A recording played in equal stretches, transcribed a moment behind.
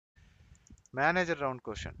Manager round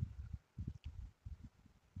question.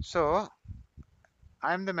 So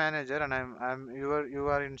I'm the manager and you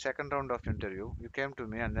are in second round of interview. You came to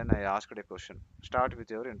me and then I asked a question. Start with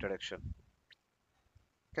your introduction.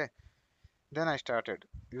 Okay. Then I started.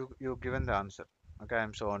 You given the answer. Okay,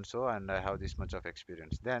 I'm so and so and I have this much of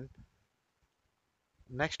experience. Then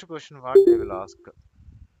next question what they will ask.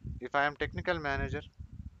 If I am technical manager,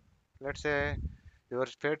 let's say your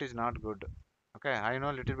fate is not good. Okay, I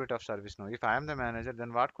know a little bit of service now. If I am the manager,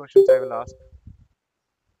 then what questions I will ask?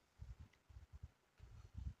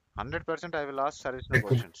 100% I will ask service no Technical.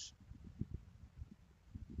 questions.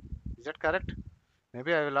 Is that correct?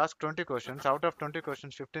 Maybe I will ask 20 questions. Out of 20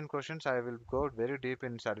 questions, 15 questions I will go very deep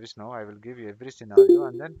in service now. I will give you every scenario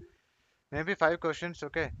and then maybe 5 questions.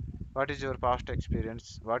 Okay, what is your past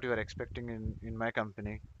experience? What you are expecting in my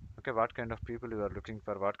company? Okay, what kind of people you are looking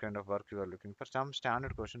for? What kind of work you are looking for? Some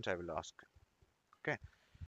standard questions I will ask. Okay.